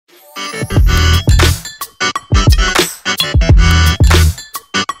Hello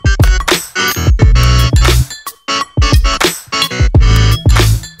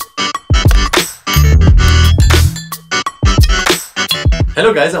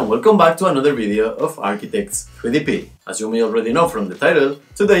guys, and welcome back to another video of Architects 3DP. As you may already know from the title,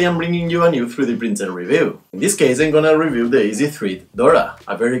 today I'm bringing you a new 3D printer review. In this case I'm gonna review the EasyThreed DORA,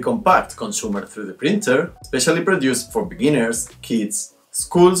 a very compact consumer 3D printer, specially produced for beginners, kids,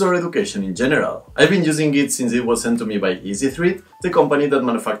 schools or education in general. I've been using it since it was sent to me by EasyThreed, the company that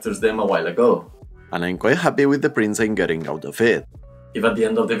manufactures them a while ago. And I'm quite happy with the prints I'm getting out of it. If at the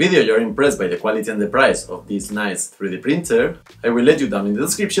end of the video you're impressed by the quality and the price of this nice 3D printer, I will let you down in the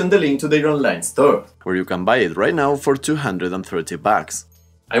description the link to their online store, where you can buy it right now for $230.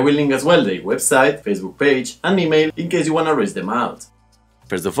 I will link as well their website, Facebook page and email in case you wanna raise them out.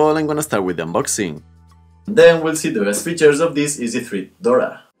 First of all, I'm gonna start with the unboxing. Then we'll see the best features of this EasyThreed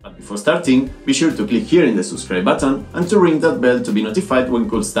DORA. But before starting, be sure to click here in the subscribe button and to ring that bell to be notified when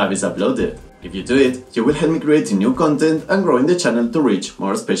cool stuff is uploaded. If you do it, you will help me creating new content and growing the channel to reach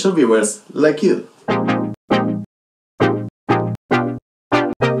more special viewers like you.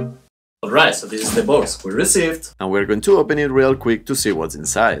 Alright, so this is the box we received, and we're going to open it real quick to see what's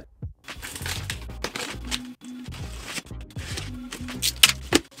inside.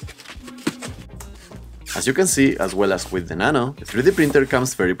 As you can see, as well as with the Nano, the 3D printer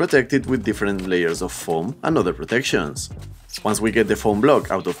comes very protected with different layers of foam and other protections. Once we get the foam block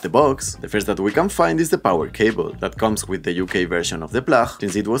out of the box, the first that we can find is the power cable that comes with the UK version of the plug,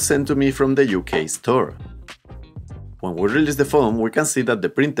 since it was sent to me from the UK store. When we release the foam, we can see that the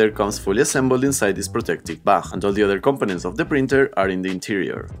printer comes fully assembled inside this protective bag, and all the other components of the printer are in the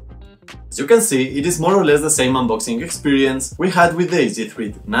interior. As you can see, it is more or less the same unboxing experience we had with the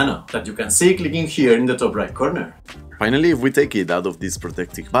EasyThreed NANO, that you can see clicking here in the top right corner. Finally, if we take it out of this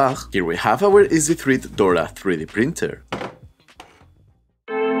protective bag, here we have our EasyThreed DORA 3D printer.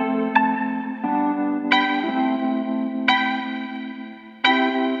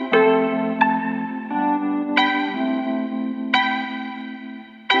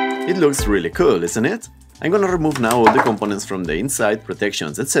 It looks really cool, isn't it? I'm gonna remove now all the components from the inside,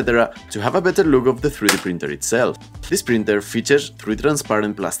 protections, etc. to have a better look of the 3D printer itself. This printer features 3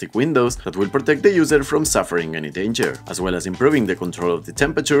 transparent plastic windows that will protect the user from suffering any danger, as well as improving the control of the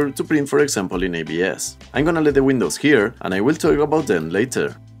temperature to print, for example, in ABS. I'm gonna let the windows here, and I will talk about them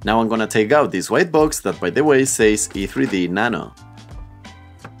later. Now I'm gonna take out this white box that, by the way, says E3D NANO.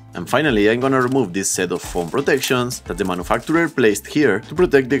 And finally, I'm gonna remove this set of foam protections that the manufacturer placed here to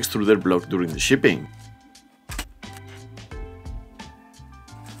protect the extruder block during the shipping.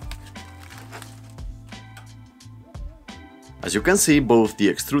 As you can see, both the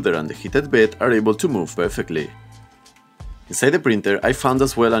extruder and the heated bed are able to move perfectly. Inside the printer, I found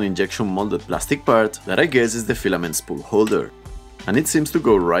as well an injection molded plastic part that I guess is the filament spool holder, and it seems to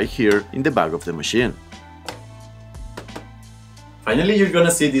go right here in the back of the machine. Finally, you're gonna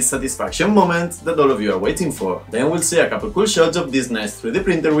see this satisfaction moment that all of you are waiting for. Then we'll see a couple cool shots of this nice 3D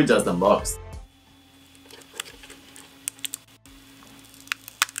printer we just unboxed.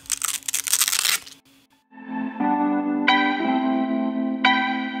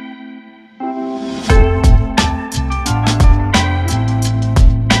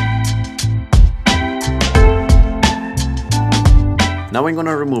 Now I'm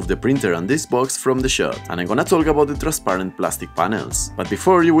gonna remove the printer and this box from the shot, and I'm gonna talk about the transparent plastic panels. But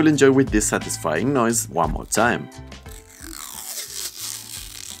before, you will enjoy with this satisfying noise one more time.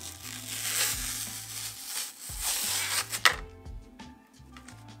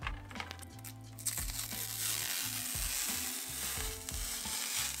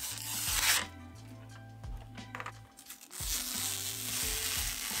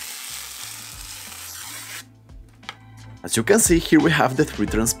 As you can see, here we have the 3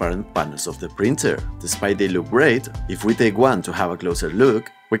 transparent panels of the printer. Despite they look great, if we take one to have a closer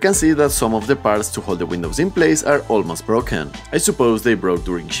look, we can see that some of the parts to hold the windows in place are almost broken. I suppose they broke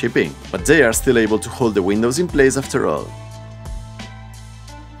during shipping, but they are still able to hold the windows in place after all.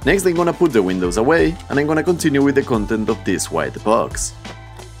 Next, I'm gonna put the windows away, and I'm gonna continue with the content of this white box.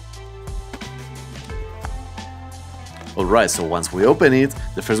 Alright, so once we open it,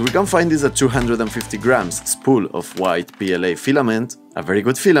 the first we can find is a 250 grams spool of white PLA filament, a very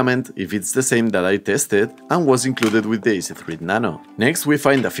good filament if it's the same that I tested and was included with the EasyThreed NANO. Next we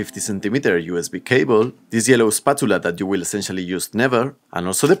find a 50cm USB cable, this yellow spatula that you will essentially use never, and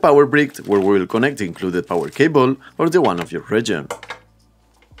also the power brick where we will connect the included power cable or the one of your region.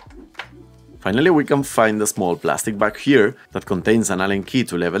 Finally, we can find a small plastic bag here that contains an Allen key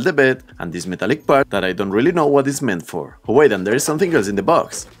to level the bed and this metallic part that I don't really know what it's meant for. Oh wait, and there is something else in the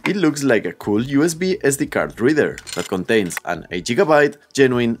box. It looks like a cool USB SD card reader that contains an 8GB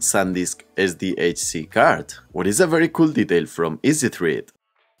genuine SanDisk SDHC card, what is a very cool detail from EasyThreed.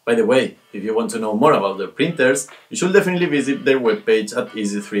 By the way, if you want to know more about their printers, you should definitely visit their webpage at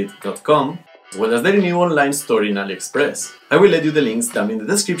EasyThreed.com, as well as their new online store in AliExpress. I will let you the links down in the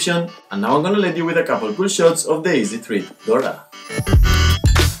description, and now I'm gonna let you with a couple cool shots of the EasyThreed DORA.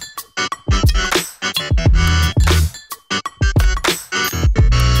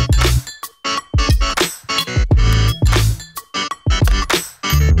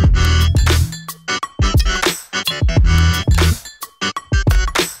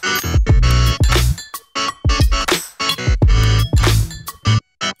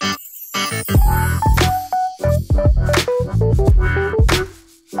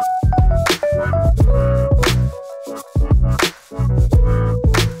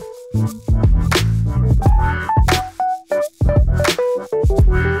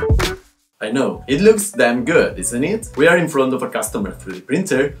 I know, it looks damn good, isn't it? We are in front of a customer 3D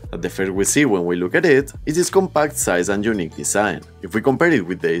printer that the first we see when we look at it is its compact size and unique design. If we compare it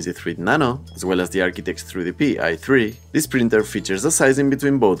with the EasyThreed NANO, as well as the Architect's 3DP i3, this printer features a size in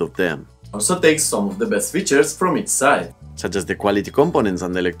between both of them. Also takes some of the best features from each side, such as the quality components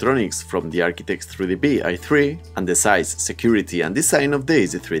and electronics from the Architect's 3DP i3 and the size, security and design of the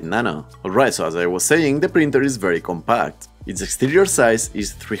EasyThreed NANO. Alright, so as I was saying, the printer is very compact. Its exterior size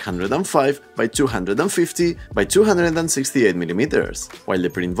is 305 by 250 by 268 mm, while the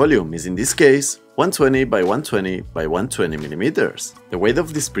print volume is in this case 120 by 120 by 120 mm. The weight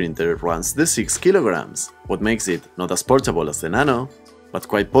of this printer runs the 6 kg, what makes it not as portable as the Nano, but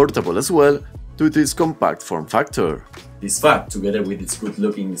quite portable as well due to its compact form factor. This fact, together with its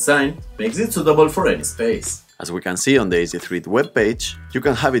good-looking design, makes it suitable for any space. As we can see on the EasyThreed webpage, you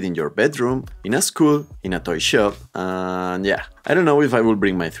can have it in your bedroom, in a school, in a toy shop, and yeah, I don't know if I will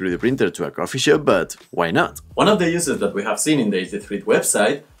bring my 3D printer to a coffee shop, but why not? One of the uses that we have seen in the EasyThreed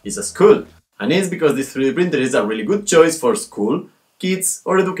website is a school, and it's because this 3D printer is a really good choice for school, kids,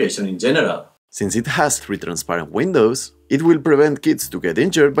 or education in general. Since it has 3 transparent windows, it will prevent kids to get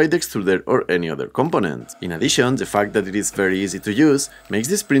injured by the extruder or any other component. In addition, the fact that it is very easy to use makes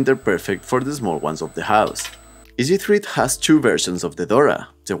this printer perfect for the small ones of the house. EasyThreed has 2 versions of the DORA,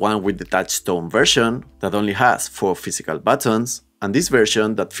 the one with the touchstone version that only has 4 physical buttons, and this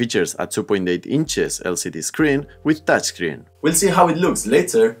version that features a 2.8 inches LCD screen with touchscreen. We'll see how it looks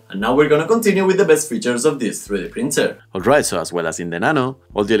later, and now we're gonna continue with the best features of this 3D printer. Alright, so as well as in the Nano,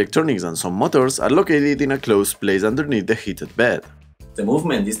 all the electronics and some motors are located in a closed place underneath the heated bed. The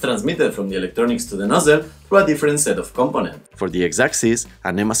movement is transmitted from the electronics to the nozzle through a different set of components. For the X-axis,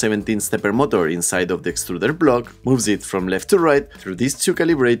 an EMA 17 stepper motor inside of the extruder block moves it from left to right through these 2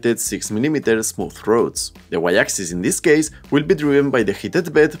 calibrated 6mm smooth rods. The Y-axis in this case will be driven by the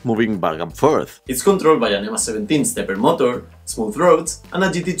heated bed moving back and forth. It's controlled by an EMA 17 stepper motor, smooth rods, and a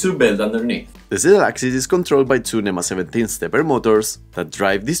GT2 belt underneath. The Z-axis is controlled by 2 NEMA 17 stepper motors that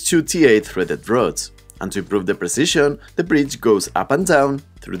drive these 2 T8 threaded rods. And to improve the precision, the bridge goes up and down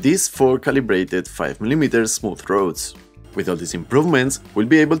through these 4 calibrated 5mm smooth rods. With all these improvements, we'll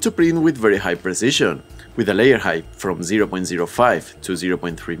be able to print with very high precision, with a layer height from 0.05 to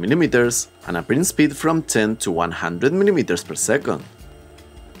 0.3mm and a print speed from 10 to 100mm per second.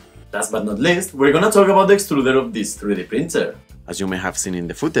 Last but not least, we're gonna talk about the extruder of this 3D printer. As you may have seen in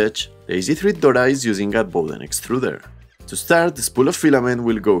the footage, the EasyThreed DORA is using a Bowden extruder. To start, the spool of filament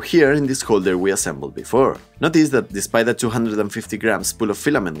will go here in this holder we assembled before. Notice that despite a 250 gram spool of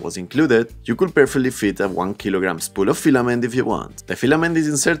filament was included, you could perfectly fit a 1 kg spool of filament if you want. The filament is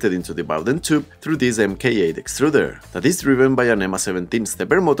inserted into the Bowden tube through this MK8 extruder, that is driven by an EMA 17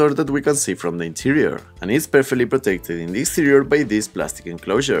 stepper motor that we can see from the interior, and is perfectly protected in the exterior by this plastic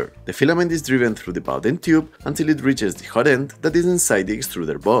enclosure. The filament is driven through the Bowden tube until it reaches the hot end that is inside the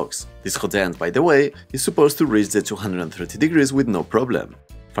extruder box. This hot end, by the way, is supposed to reach the 230 degrees with no problem.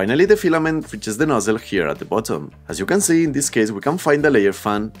 Finally, the filament reaches the nozzle here at the bottom. As you can see, in this case we can find a layer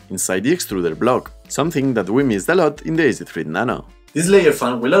fan inside the extruder block, something that we missed a lot in the EasyThreed NANO. This layer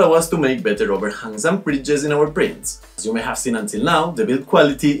fan will allow us to make better overhangs and bridges in our prints. As you may have seen until now, the build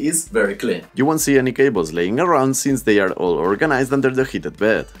quality is very clean. You won't see any cables laying around since they are all organized under the heated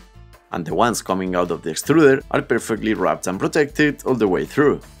bed. And the ones coming out of the extruder are perfectly wrapped and protected all the way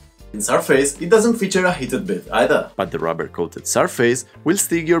through. In surface, it doesn't feature a heated bed either, but the rubber-coated surface will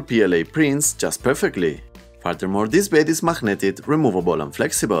stick your PLA prints just perfectly. Furthermore, this bed is magnetic, removable and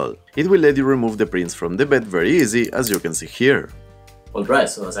flexible. It will let you remove the prints from the bed very easy, as you can see here. Alright,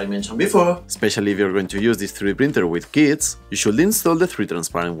 so as I mentioned before, especially if you're going to use this 3D printer with kids, you should install the 3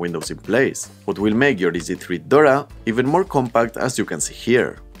 transparent windows in place, what will make your EasyThreed DORA even more compact, as you can see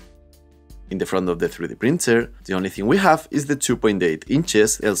here. In the front of the 3D printer, the only thing we have is the 2.8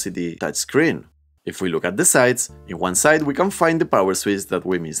 inches LCD touchscreen. If we look at the sides, in one side we can find the power switch that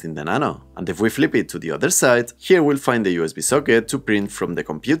we missed in the Nano, and if we flip it to the other side, here we'll find the USB socket to print from the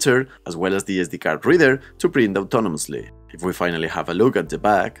computer, as well as the SD card reader to print autonomously. If we finally have a look at the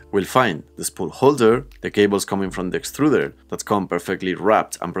back, we'll find the spool holder, the cables coming from the extruder that come perfectly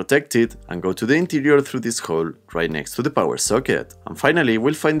wrapped and protected and go to the interior through this hole right next to the power socket, and finally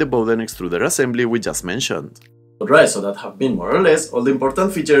we'll find the Bowden extruder assembly we just mentioned. Alright, so that have been more or less all the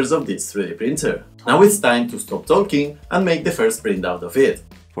important features of this 3D printer. Now it's time to stop talking and make the first print out of it.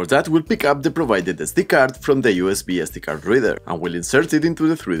 For that, we'll pick up the provided SD card from the USB SD card reader and we'll insert it into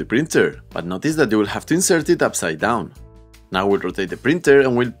the 3D printer, but notice that you will have to insert it upside down. Now we'll rotate the printer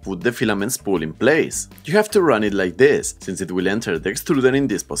and we'll put the filament spool in place. You have to run it like this, since it will enter the extruder in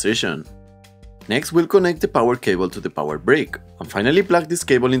this position. Next, we'll connect the power cable to the power brick, and finally plug this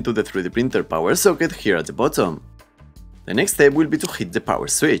cable into the 3D printer power socket here at the bottom. The next step will be to hit the power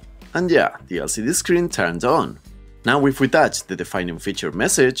switch, and yeah, the LCD screen turned on. Now if we touch the defining feature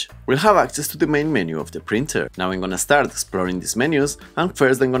message, we'll have access to the main menu of the printer. Now I'm gonna start exploring these menus, and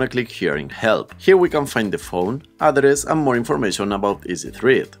first I'm gonna click here in Help. Here we can find the phone, address and more information about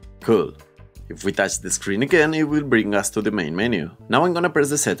EasyThreed. Cool. If we touch the screen again, it will bring us to the main menu. Now I'm gonna press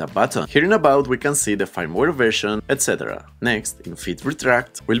the Setup button. Here in About we can see the firmware version, etc. Next, in Feed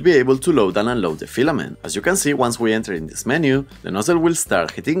Retract, we'll be able to load and unload the filament. As you can see, once we enter in this menu, the nozzle will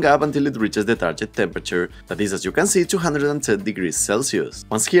start heating up until it reaches the target temperature, that is, as you can see, 210 degrees Celsius.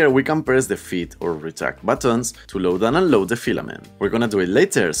 Once here, we can press the Feed or Retract buttons to load and unload the filament. We're gonna do it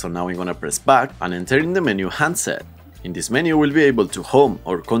later, so now I'm gonna press Back and enter in the menu Handset. In this menu, we'll be able to home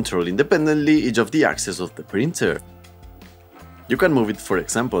or control independently each of the axes of the printer. You can move it, for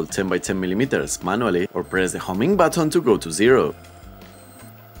example, 10 by 10 mm manually, or press the homing button to go to 0.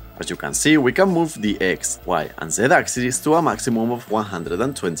 As you can see, we can move the X, Y and Z axes to a maximum of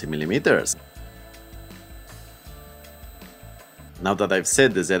 120 mm. Now that I've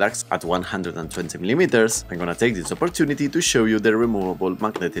set the Z-axis at 120 mm, I'm gonna take this opportunity to show you the removable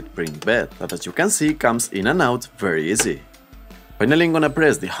magnetic print bed, that as you can see comes in and out very easy. Finally I'm gonna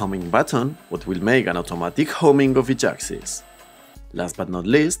press the homing button, what will make an automatic homing of each axis. Last but not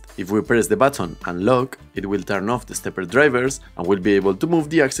least, if we press the button Unlock, it will turn off the stepper drivers and we'll be able to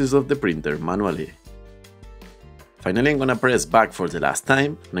move the axis of the printer manually. Finally, I'm gonna press Back for the last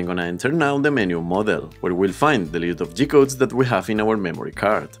time, and I'm gonna enter now the menu Model, where we'll find the list of G-codes that we have in our memory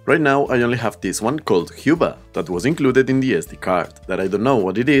card. Right now, I only have this one called Cuba, that was included in the SD card, that I don't know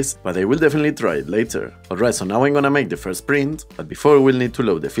what it is, but I will definitely try it later. Alright, so now I'm gonna make the first print, but before we'll need to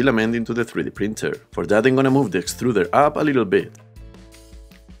load the filament into the 3D printer. For that, I'm gonna move the extruder up a little bit.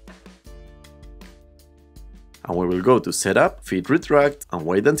 And we will go to Setup, Feed Retract, and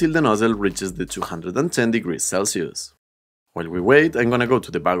wait until the nozzle reaches the 210 degrees Celsius. While we wait, I'm gonna go to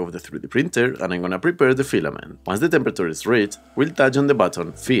the back of the 3D printer and I'm gonna prepare the filament. Once the temperature is reached, we'll touch on the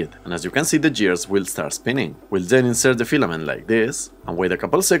button Feed, and as you can see the gears will start spinning. We'll then insert the filament like this, and wait a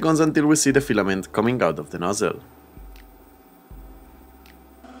couple seconds until we see the filament coming out of the nozzle.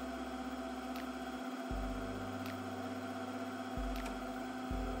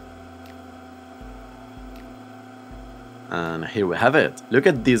 And here we have it. Look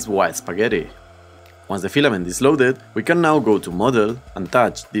at this white spaghetti. Once the filament is loaded, we can now go to Model and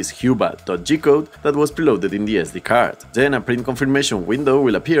touch this Cuba.G code that was preloaded in the SD card. Then a print confirmation window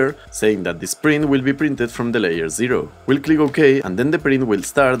will appear saying that this print will be printed from the layer 0. We'll click OK and then the print will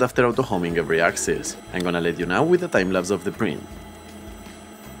start after auto-homing every axis. I'm gonna let you now with a time-lapse of the print.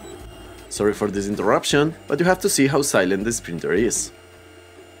 Sorry for this interruption, but you have to see how silent this printer is.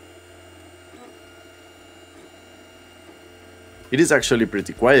 It is actually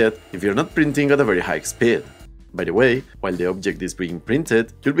pretty quiet if you're not printing at a very high speed. By the way, while the object is being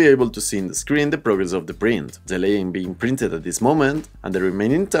printed, you'll be able to see in the screen the progress of the print, the laying being printed at this moment, and the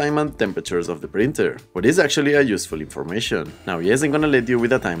remaining time and temperatures of the printer, what is actually a useful information. Now yes, I'm gonna let you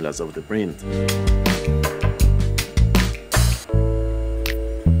with a time-lapse of the print.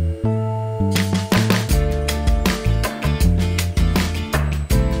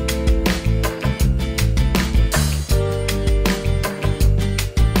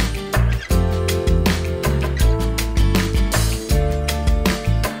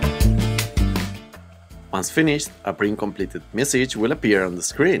 Once finished, a print completed message will appear on the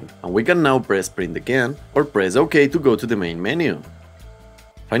screen, and we can now press print again or press OK to go to the main menu.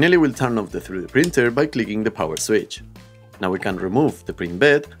 Finally, we'll turn off the 3D printer by clicking the power switch. Now we can remove the print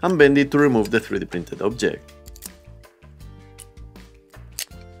bed and bend it to remove the 3D printed object.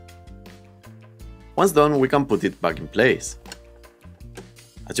 Once done, we can put it back in place.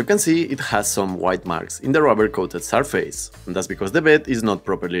 As you can see, it has some white marks in the rubber-coated surface, and that's because the bed is not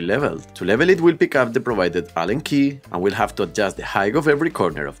properly leveled. To level it, we'll pick up the provided Allen key, and we'll have to adjust the height of every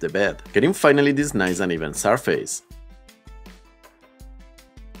corner of the bed, getting finally this nice and even surface.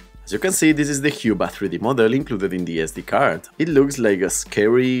 As you can see, this is the Huba 3D model included in the SD card. It looks like a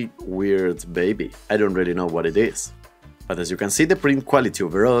scary, weird baby. I don't really know what it is. But as you can see, the print quality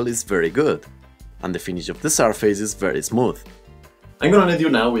overall is very good, and the finish of the surface is very smooth. I'm gonna let you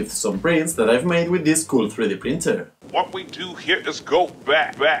now with some prints that I've made with this cool 3D printer. What we do here is go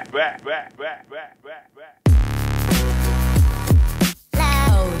back.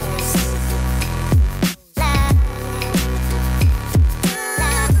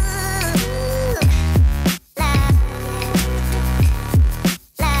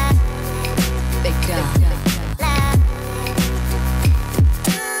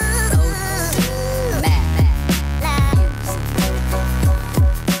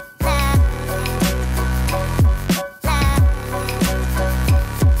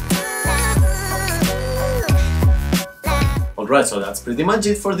 Alright, so that's pretty much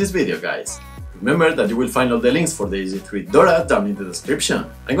it for this video, guys. Remember that you will find all the links for the EasyThreed DORA down in the description.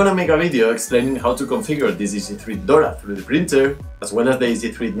 I'm gonna make a video explaining how to configure this EasyThreed DORA 3D printer, as well as the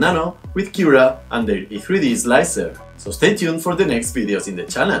EasyThreed NANO with Cura and their E3D slicer. So stay tuned for the next videos in the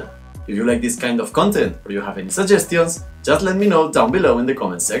channel. If you like this kind of content or you have any suggestions, just let me know down below in the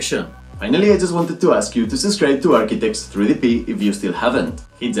comment section. Finally, I just wanted to ask you to subscribe to Architects 3DP if you still haven't.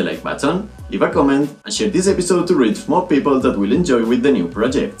 Hit the like button, leave a comment, and share this episode to reach more people that will enjoy with the new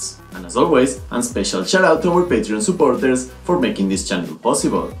projects. And as always, a special shout out to our Patreon supporters for making this channel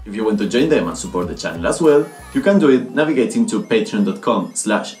possible. If you want to join them and support the channel as well, you can do it navigating to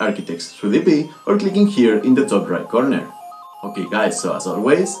patreon.com/architects3dp or clicking here in the top right corner. Okay guys, so as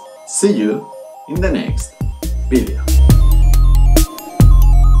always, see you in the next video.